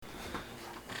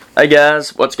Hey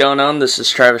guys, what's going on? This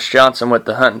is Travis Johnson with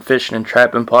the Hunting, Fishing, and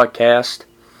Trapping Podcast.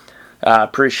 I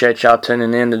appreciate y'all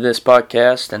tuning in to this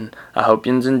podcast, and I hope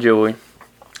you enjoy.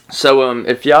 So,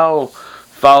 if y'all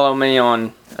follow me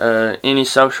on any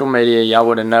social media, y'all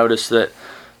would have noticed that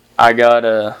I got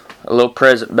a little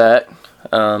present back,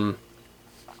 and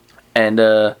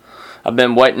I've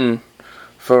been waiting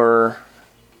for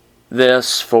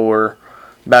this for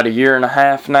about a year and a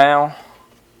half now,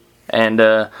 and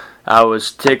I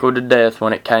was tickled to death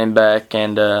when it came back,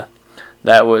 and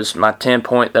that was my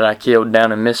 10-point that I killed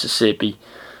down in Mississippi.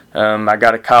 I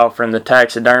got a call from the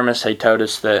taxidermist. He told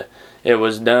us that it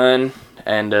was done,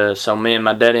 and so me and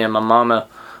my daddy and my mama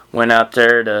went out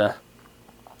there to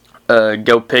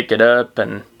go pick it up,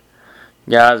 and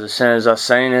guys, as soon as I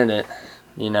seen it,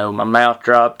 my mouth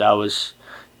dropped. I was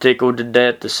tickled to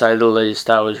death, to say the least.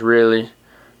 I was really,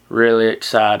 really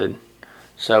excited.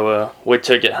 So we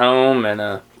took it home,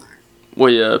 and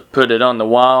we put it on the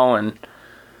wall, and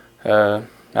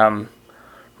I'm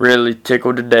really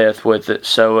tickled to death with it.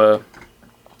 So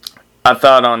I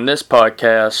thought on this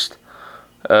podcast,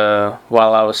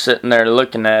 while I was sitting there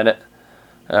looking at it,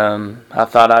 I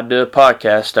thought I'd do a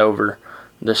podcast over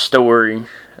the story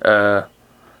of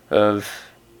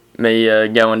me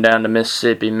going down to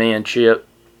Mississippi, me and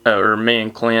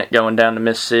Clint going down to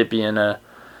Mississippi, and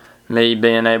me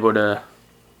being able to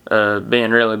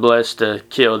being really blessed to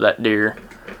kill that deer.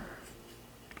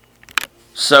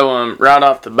 So right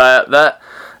off the bat,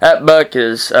 that buck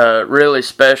is really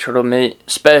special to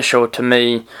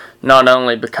me, not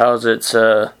only because it's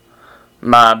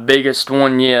my biggest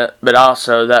one yet, but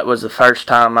also that was the first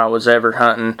time I was ever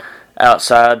hunting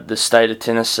outside the state of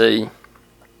Tennessee.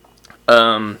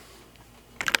 And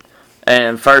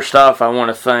first off, I want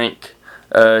to thank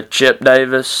Chip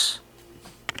Davis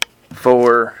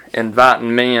for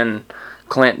inviting me and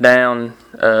Clint down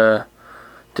to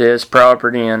his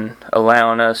property and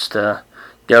allowing us to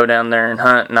go down there and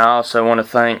hunt. And I also want to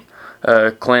thank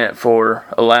Clint for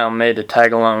allowing me to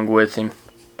tag along with him.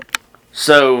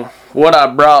 So what I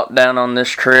brought down on this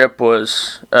trip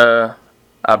was I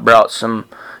brought some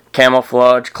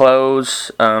camouflage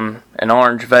clothes, an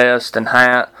orange vest and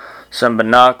hat, some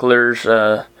binoculars,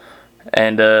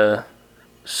 and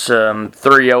some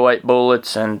 .308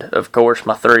 bullets, and of course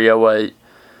my .308,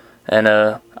 and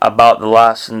I bought the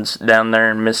license down there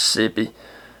in Mississippi.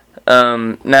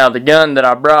 Now the gun that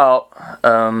I brought,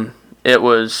 it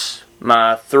was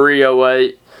my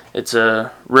 .308. It's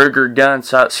a Ruger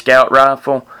Gunsight Scout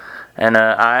rifle, and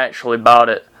I actually bought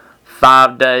it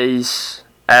 5 days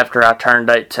after I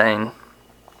turned 18.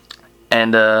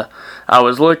 And I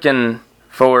was looking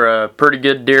for a pretty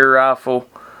good deer rifle.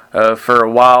 For a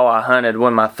while I hunted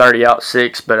with my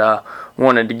 .30-06, but I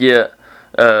wanted to get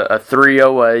a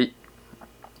 .308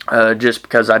 just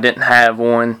because I didn't have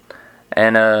one,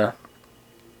 and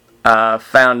I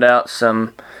found out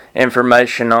some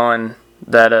information on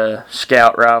that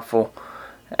Scout rifle,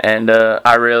 and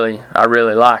I really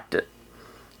liked it.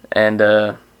 And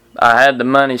I had the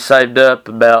money saved up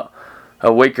about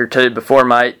a week or two before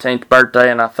my 18th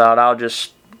birthday, and I thought I'll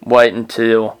just wait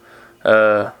until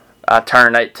I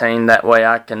turn 18. That way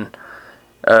I can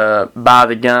buy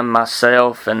the gun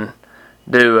myself and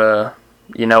do a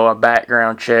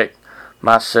background check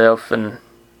myself and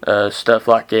stuff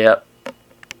like that.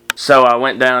 So I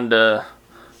went down to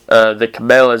the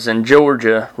Cabela's in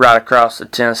Georgia, right across the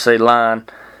Tennessee line,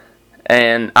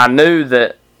 and I knew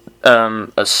that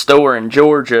a store in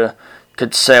Georgia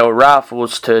could sell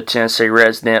rifles to a Tennessee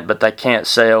resident, but they can't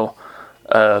sell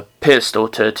a pistol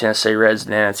to a Tennessee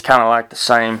resident. It's kind of like the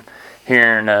same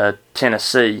here in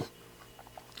Tennessee.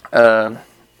 Here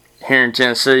in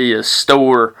Tennessee, a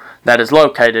store that is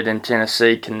located in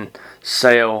Tennessee can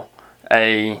sell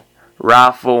a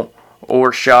rifle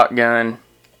or shotgun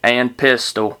and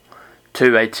pistol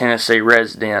to a Tennessee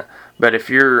resident. But if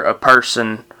you're a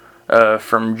person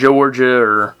from Georgia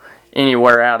or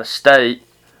anywhere out of state,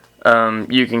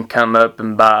 you can come up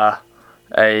and buy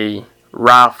a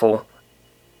rifle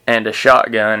and a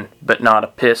shotgun, but not a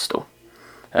pistol.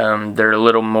 They're a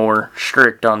little more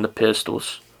strict on the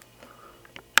pistols.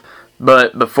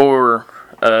 But before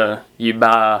you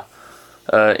buy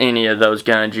any of those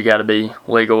guns, you got to be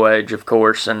legal age, of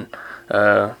course, and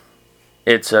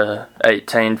it's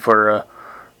 18 for a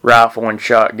rifle and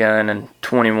shotgun and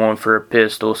 21 for a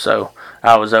pistol. So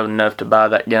I was old enough to buy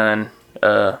that gun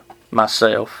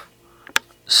myself.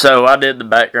 So I did the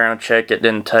background check. It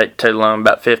didn't take too long,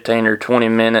 about 15 or 20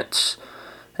 minutes,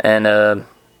 and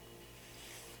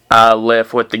I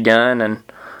left with the gun and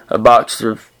a box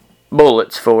of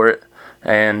bullets for it,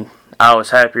 and I was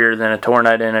happier than a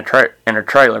tornado in a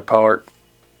trailer park.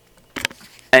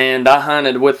 And I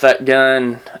hunted with that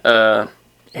gun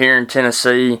here in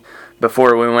Tennessee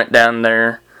before we went down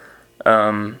there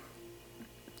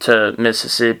to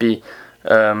Mississippi.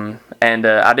 And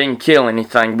I didn't kill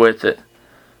anything with it.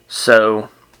 So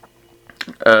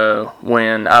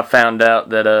when I found out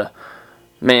that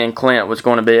me and Clint was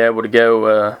going to be able to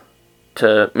go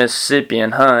to Mississippi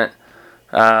and hunt,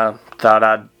 I thought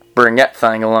I'd bring that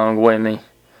thing along with me.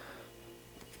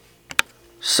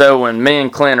 So when me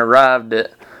and Clint arrived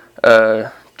at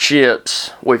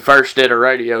Chip's, we first did a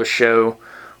radio show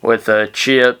with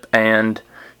Chip and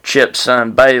Chip's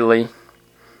son Bailey,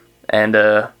 and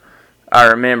I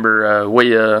remember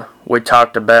we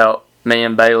talked about, me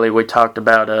and Bailey, we talked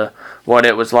about what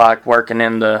it was like working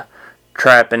in the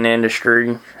trapping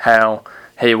industry, how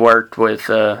he worked with,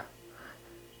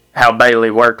 how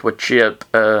Bailey worked with Chip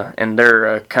in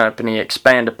their company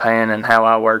Expandapan, and how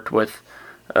I worked with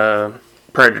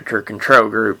Predator Control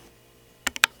Group.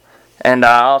 And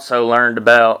I also learned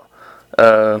about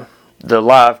the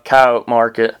live coyote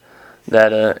market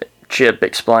that Chip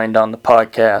explained on the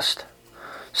podcast.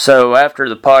 So after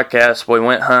the podcast, we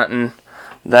went hunting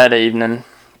that evening,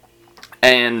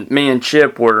 and me and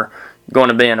Chip were going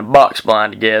to be in a box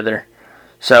blind together.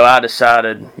 So I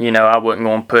decided, I wasn't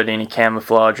going to put any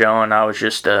camouflage on. I was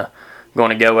just going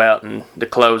to go out in the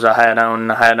clothes I had on.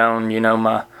 I had on,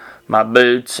 my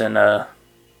boots and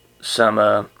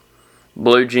some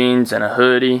blue jeans and a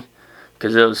hoodie,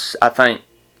 because it was, I think,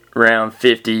 around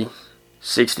 50,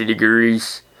 60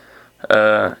 degrees.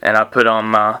 And I put on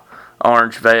my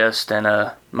orange vest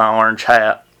and my orange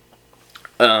hat.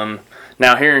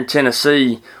 Now here in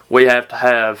Tennessee, we have to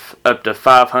have up to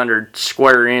 500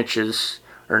 square inches,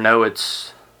 or no,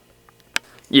 it's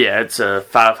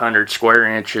 500 square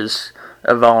inches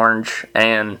of orange,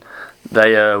 and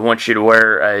they want you to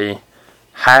wear a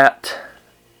hat,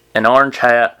 an orange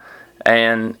hat,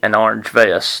 and an orange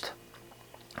vest.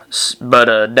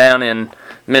 But down in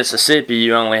Mississippi,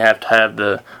 you only have to have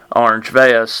the orange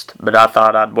vest, but I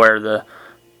thought I'd wear the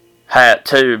hat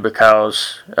too,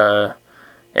 because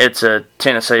it's a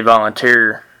Tennessee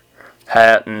Volunteer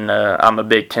hat, and I'm a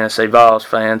big Tennessee Vols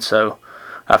fan, so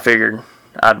I figured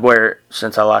I'd wear it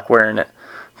since I like wearing it.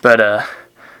 But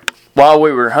while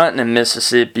we were hunting in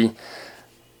Mississippi,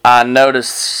 I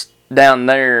noticed down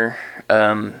there,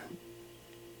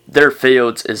 their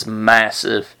fields is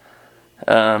massive.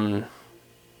 I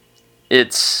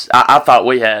thought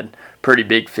we had pretty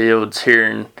big fields here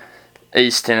in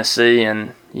East Tennessee,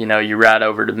 and you ride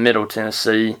over to Middle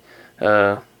Tennessee.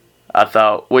 I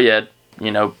thought we had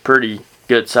pretty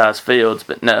good sized fields,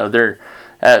 but no, they're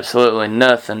absolutely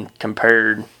nothing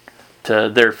compared to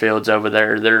their fields over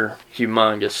there. They're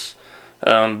humongous.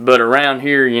 But around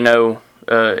here,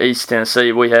 East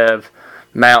Tennessee, we have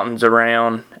mountains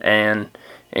around, and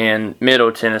in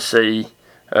Middle Tennessee,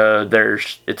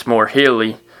 it's more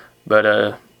hilly,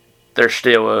 but there's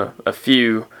still a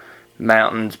few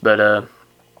mountains, but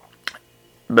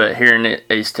here in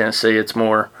East Tennessee, it's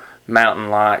more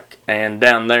mountain-like. And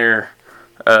down there,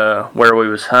 where we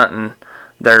was hunting,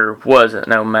 there wasn't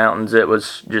no mountains. It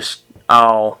was just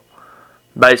all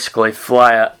basically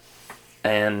flat,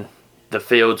 and the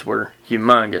fields were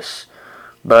humongous.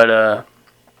 But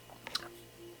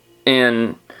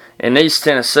in East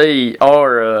Tennessee,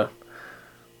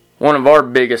 one of our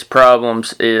biggest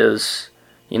problems is,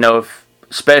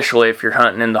 especially if you're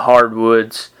hunting in the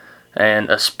hardwoods, and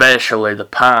especially the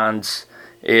pines,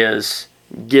 is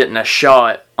getting a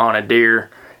shot on a deer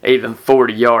even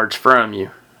 40 yards from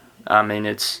you. I mean,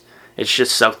 it's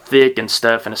just so thick and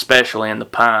stuff, and especially in the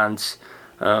pines,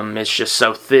 it's just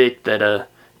so thick that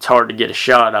it's hard to get a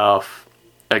shot off,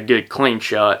 a good clean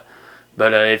shot.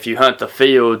 But if you hunt the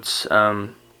fields,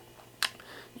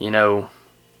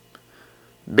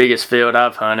 biggest field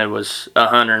I've hunted was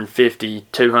 150,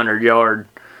 200 yard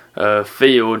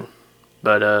field,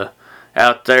 but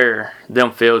out there,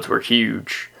 them fields were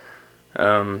huge.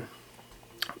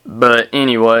 But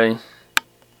anyway,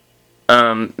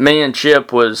 me and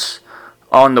Chip was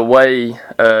on the way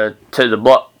to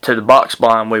the box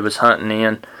blind we was hunting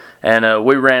in, and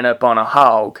we ran up on a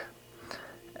hog,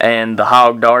 and the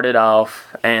hog darted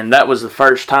off, and that was the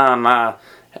first time I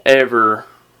ever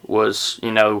was,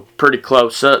 pretty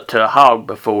close up to a hog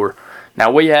before.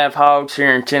 Now, we have hogs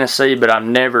here in Tennessee, but I've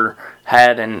never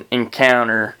had an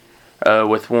encounter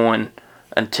with one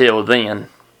until then.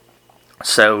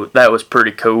 So that was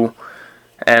pretty cool.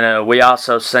 And we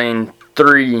also seen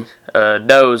 3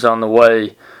 does on the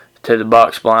way to the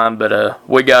box blind, but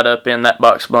we got up in that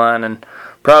box blind, and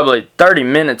probably 30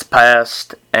 minutes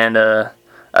passed, and a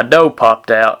doe popped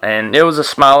out, and it was a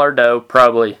smaller doe,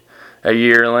 probably a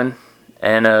yearling,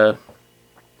 and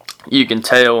you can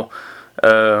tell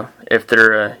if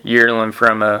they're a yearling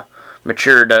from a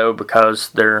mature doe, because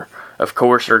they're, of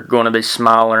course, are going to be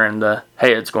smaller and the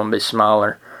head's going to be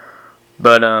smaller.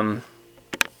 But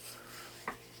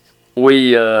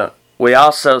we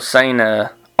also seen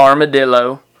a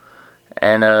armadillo,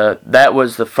 and that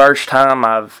was the first time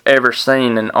I've ever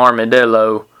seen an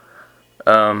armadillo,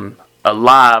 a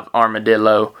live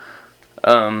armadillo.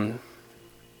 I've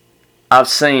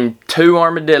seen 2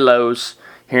 armadillos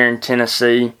here in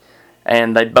Tennessee,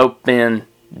 and they both been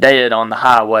dead on the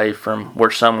highway from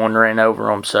where someone ran over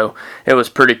them. So it was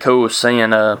pretty cool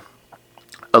seeing a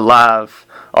live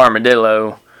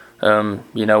armadillo.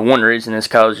 One reason is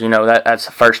because that's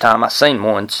the first time I seen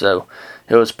one, so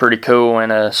it was pretty cool.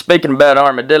 And speaking about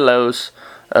armadillos,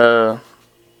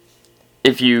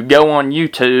 if you go on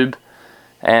YouTube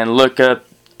and look up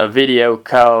a video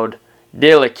called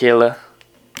Dillikilla,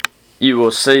 you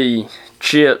will see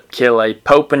Chip kill a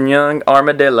Pope and Young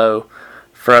armadillo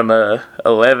from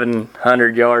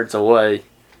 1,100 yards away.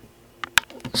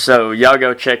 So y'all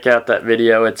go check out that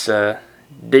video. It's Dillakilla.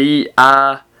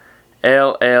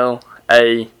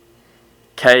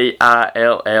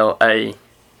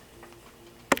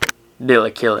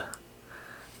 Dillikilla.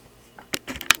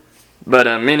 But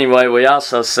anyway, we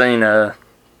also seen a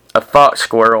fox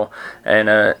squirrel, and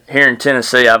here in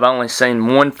Tennessee I've only seen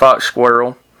one fox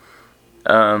squirrel,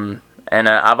 and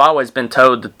I've always been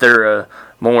told that they're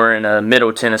more in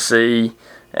Middle Tennessee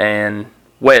and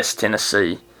West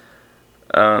Tennessee.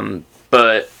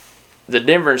 But the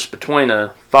difference between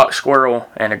a fox squirrel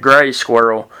and a gray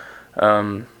squirrel,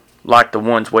 like the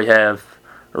ones we have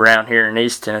around here in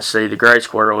East Tennessee, the gray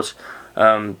squirrels,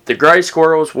 they're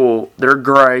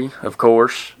gray, of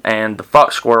course, and the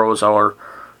fox squirrels are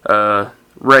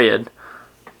red.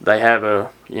 They have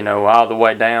all the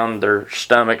way down, their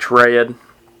stomach's red,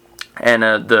 and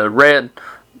the red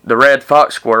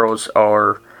fox squirrels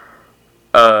are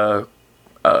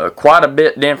quite a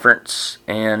bit difference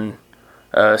in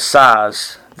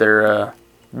size. They're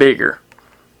bigger,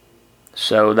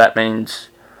 so that means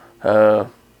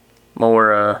more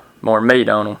meat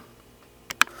on them.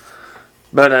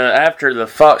 But after the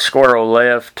fox squirrel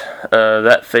left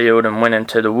that field and went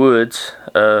into the woods,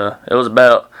 it was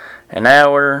about an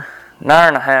hour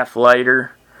and a half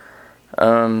later.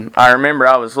 I remember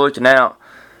I was looking out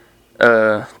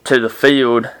to the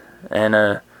field,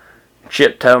 and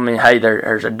Chip told me, "Hey,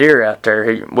 there's a deer out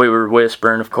there." We were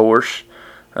whispering, of course,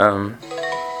 and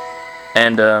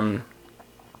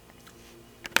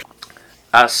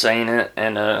I seen it,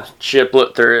 and Chip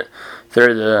looked through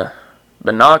the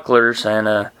binoculars,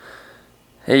 and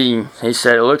he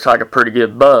said it looks like a pretty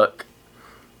good buck.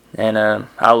 And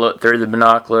I looked through the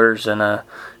binoculars, and I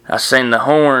seen the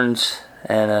horns,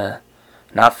 and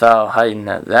I thought, hey,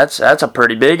 that's a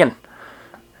pretty big one.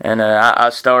 And I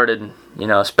started,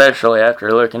 especially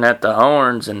after looking at the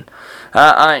horns, and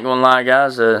I ain't gonna lie,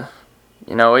 guys,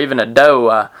 even a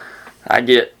doe, I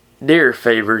get deer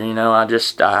fever,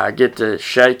 I get to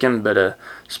shaking, but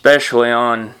especially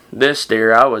on this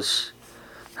deer, I was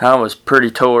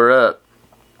pretty tore up.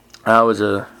 I was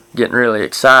getting really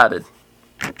excited.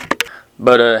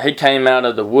 But he came out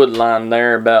of the wood line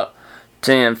there about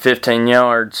 10-15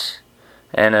 yards,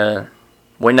 and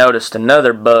we noticed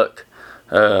another buck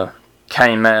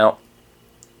came out,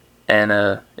 and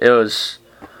it was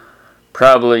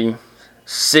probably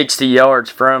 60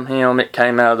 yards from him. It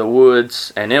came out of the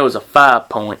woods, and it was a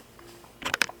 5-point.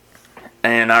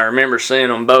 And I remember seeing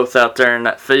them both out there in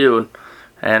that field,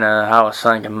 and I was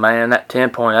thinking, man, that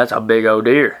 10-point, that's a big old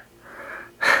deer.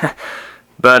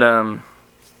 But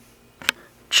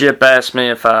Chip asked me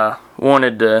if I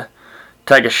wanted to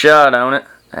take a shot on it,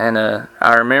 and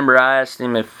I remember I asked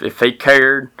him if he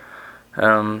cared,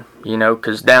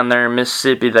 because down there in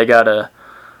Mississippi they got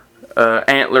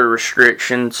antler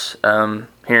restrictions.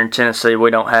 Here in Tennessee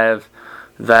we don't have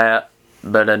that,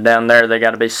 but down there they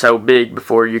got to be so big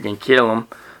before you can kill them.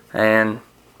 And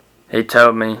he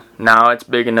told me, no, it's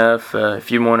big enough.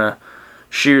 If you want to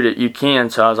shoot it, you can.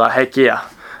 So I was like, heck yeah.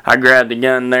 I grabbed the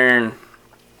gun there, and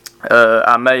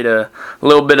I made a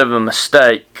little bit of a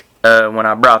mistake when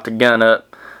I brought the gun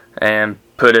up and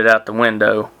put it out the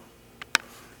window.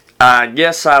 I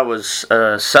guess I was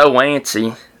so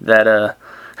antsy that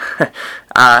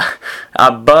I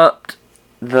bumped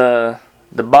the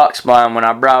box blind when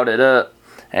I brought it up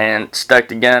and stuck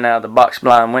the gun out of the box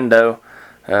blind window.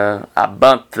 I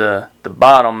bumped the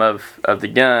bottom of the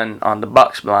gun on the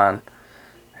box blind,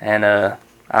 and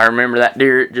I remember that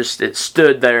deer, it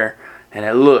stood there and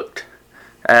it looked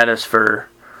at us for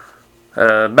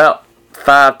about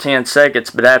 5-10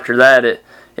 seconds, but after that it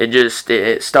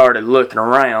it started looking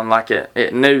around like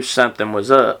it knew something was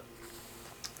up.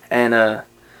 And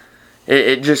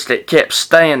it kept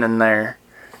standing there.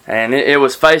 And it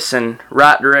was facing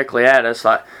right directly at us.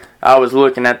 Like, I was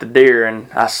looking at the deer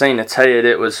and I seen its head.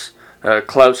 It was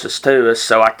closest to us,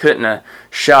 so I couldn't have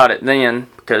shot it then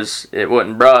because it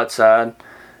wasn't broadside.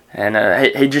 And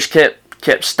he just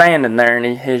kept standing there,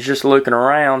 and he was just looking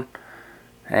around.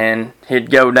 And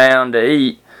he'd go down to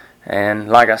eat, and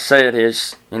like I said,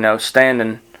 he's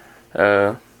standing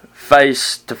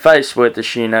face to face with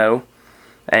us,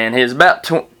 and he's about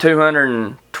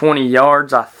 220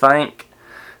 yards, I think.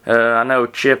 I know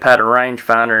Chip had a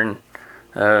rangefinder,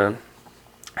 and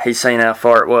he seen how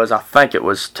far it was. I think it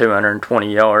was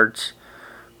 220 yards.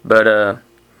 But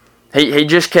he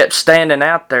just kept standing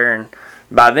out there, and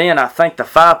by then I think the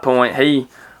 5-point, he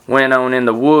went on in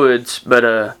the woods, but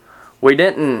I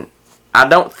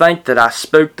don't think that I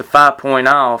spooked the 5-point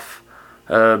off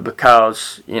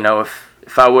because,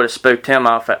 if I would have spooked him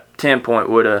off, at 10-point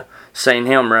would have seen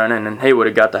him running, and he would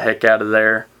have got the heck out of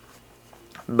there.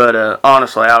 But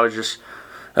honestly, I was just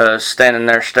standing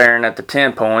there staring at the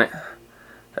 10-point.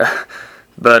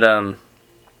 But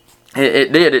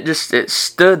it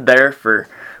stood there for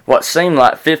what seemed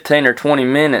like 15 or 20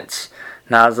 minutes,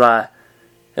 and I was like,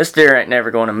 this deer ain't never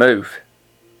going to move.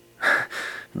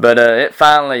 But it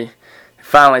finally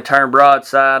turned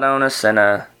broadside on us, and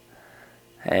I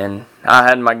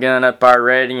had my gun up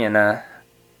already, and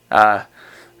I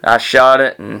shot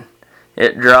it, and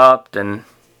it dropped. And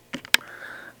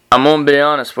I'm gonna be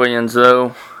honest with you,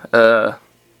 though,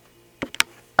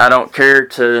 I don't care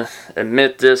to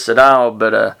admit this at all,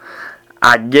 but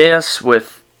I guess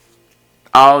with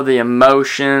all the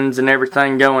emotions and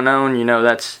everything going on,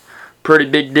 that's pretty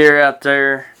big deer out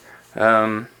there.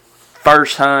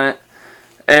 First hunt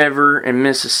ever in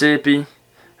Mississippi.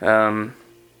 I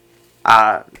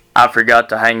forgot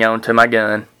to hang on to my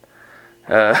gun.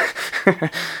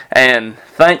 And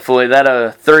thankfully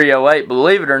that 308,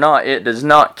 believe it or not, it does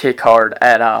not kick hard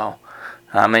at all.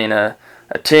 I mean, a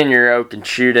 10-year-old can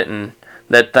shoot it and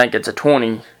they'd think it's a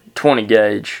 20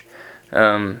 gauge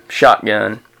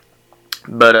shotgun.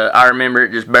 But I remember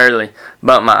it just barely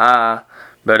bumped my eye.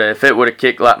 But if it would have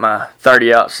kicked like my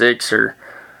 30-06 or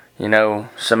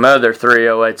some other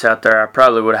 308s out there, I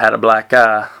probably would have had a black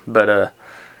eye. But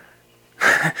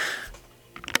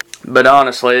but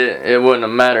honestly, it wouldn't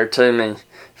have mattered to me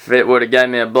if it would have gave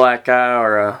me a black eye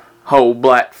or a whole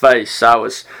black face. I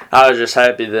was just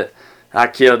happy that I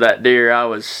killed that deer.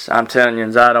 I'm telling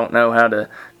you, I don't know how to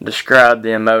describe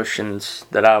the emotions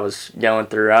that I was going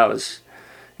through. I was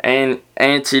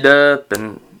antsied up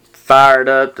and fired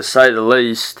up, to say the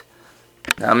least.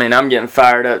 I mean, I'm getting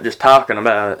fired up just talking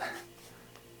about it.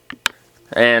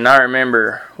 And I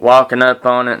remember walking up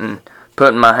on it and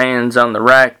putting my hands on the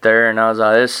rack there, and I was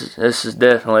like, this is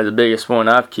definitely the biggest one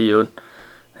I've killed.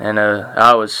 And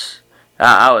I was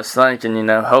thinking,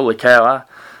 holy cow,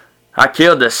 I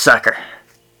killed this sucker.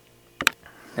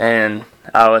 And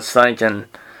I was thinking,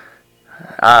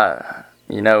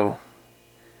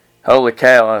 holy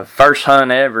cow, first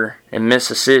hunt ever in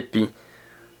Mississippi.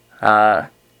 I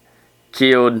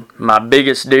killed my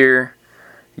biggest deer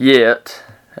yet.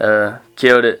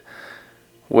 Killed it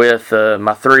with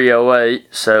my 308,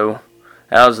 so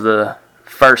that was the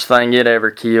first thing it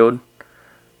ever killed.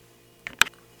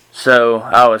 So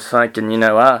I was thinking,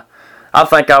 I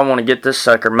think I want to get this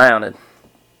sucker mounted.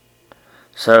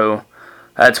 So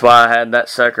that's why I had that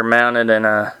sucker mounted. And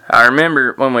I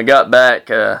remember when we got back,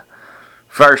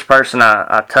 first person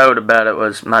I told about it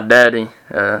was my daddy.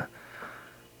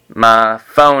 My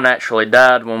phone actually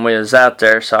died when we was out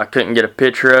there, so I couldn't get a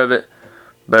picture of it.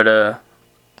 But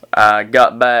I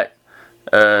got back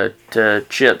to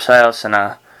Chip's house, and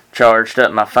I charged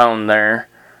up my phone there,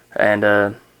 and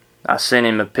I sent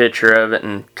him a picture of it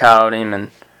and called him,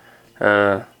 and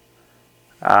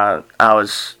I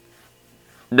was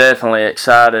definitely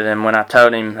excited. And when I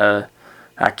told him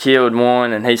I killed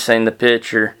one and he seen the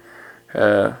picture,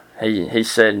 he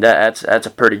said that's a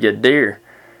pretty good deer,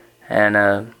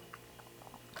 and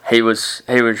he was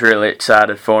really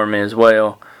excited for me as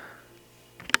well.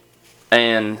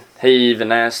 And he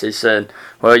even asked, he said,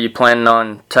 well, you planning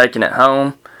on taking it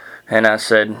home? And I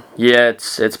said, yeah,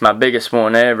 it's my biggest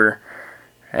one ever.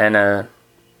 And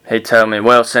he told me,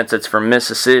 well, since it's from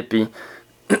Mississippi,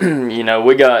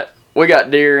 we got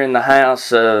deer in the house.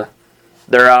 They've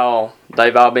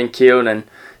all been killed in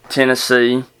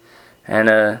Tennessee.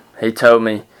 And he told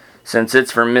me, since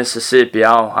it's from Mississippi,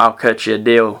 I'll cut you a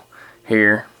deal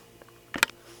here.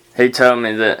 He told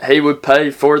me that he would pay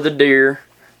for the deer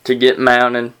to get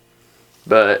mounted,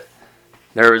 but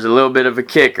there was a little bit of a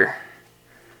kicker.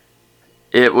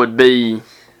 it would be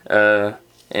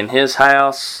in his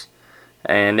house,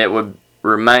 and it would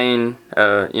remain,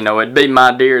 it'd be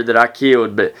my deer that I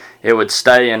killed, but it would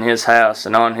stay in his house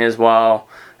and on his wall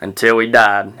until he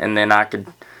died, and then I could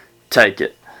take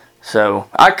it. So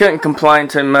I couldn't complain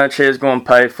too much. He was going to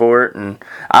pay for it, and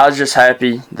I was just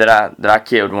happy that I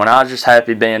killed one. I was just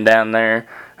happy being down there.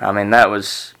 I mean, I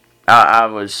was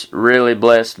really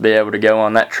blessed to be able to go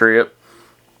on that trip.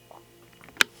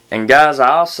 And guys,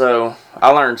 I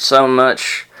learned so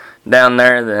much down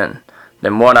there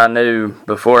than what I knew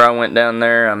before I went down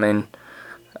there. I mean,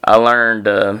 I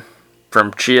learned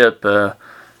from Chip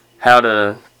how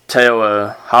to tell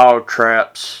hog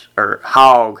tracks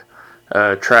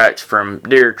from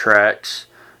deer tracks,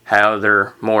 how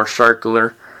they're more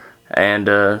circular, and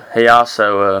he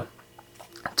also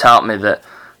taught me that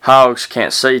hogs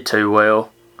can't see too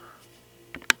well.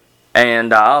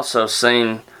 And I also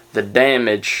seen the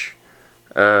damage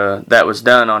that was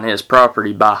done on his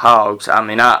property by hogs. I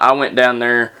mean, I went down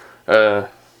there to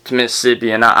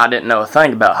Mississippi, and I didn't know a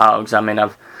thing about hogs. I mean,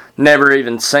 I've never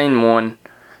even seen one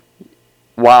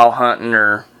while hunting,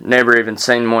 or never even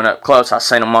seen one up close. I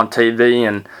seen them on TV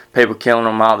and people killing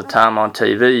them all the time on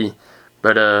TV,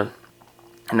 but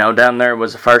down there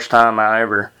was the first time I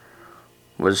ever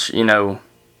was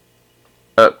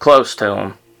up close to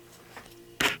them.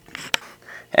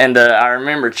 And I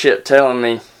remember Chip telling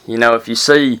me, if you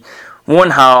see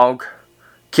one hog,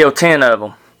 kill 10 of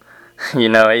them. He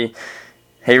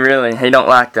don't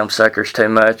like them suckers too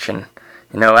much, and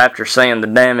after seeing the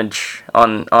damage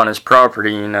on his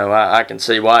property, I can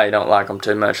see why he don't like them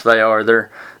too much.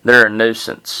 They're a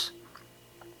nuisance.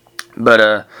 But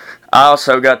I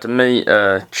also got to meet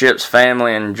Chip's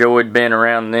family and enjoyed being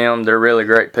around them. They're really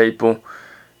great people.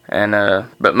 And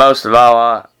but most of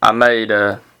all, I made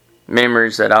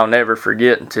memories that I'll never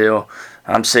forget until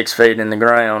I'm 6 feet in the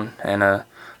ground. And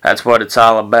that's what it's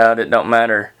all about. It don't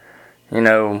matter,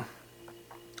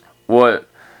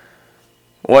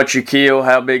 what you kill,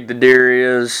 how big the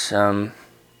deer is,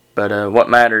 but what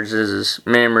matters is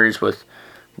memories with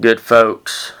good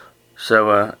folks.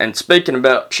 So, and speaking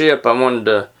about Chip, I wanted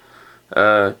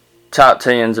to talk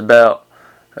to you about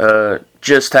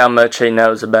just how much he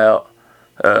knows about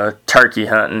turkey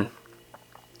hunting.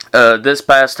 This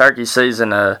past turkey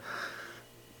season,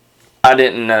 I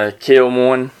didn't kill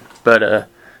one, but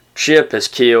Chip has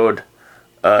killed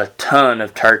a ton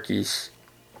of turkeys.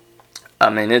 I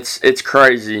mean, it's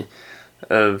crazy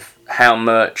of how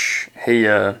much he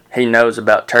knows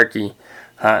about turkey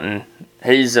hunting.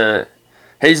 He's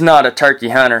not a turkey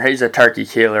hunter. He's a turkey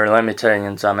killer. Let me tell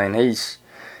you. I mean,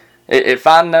 if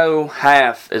I know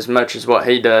half as much as what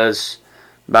he does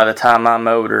by the time I'm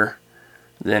older,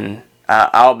 then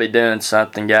I'll be doing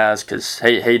something, guys. Because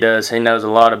he knows a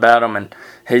lot about them, and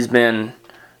he's been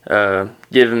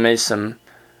giving me some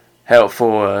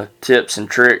helpful tips and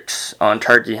tricks on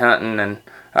turkey hunting, and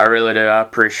I really do. I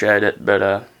appreciate it. But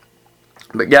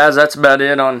guys, that's about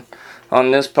it on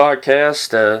this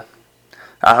podcast.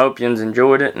 I hope you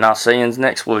enjoyed it, and I'll see you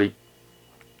next week.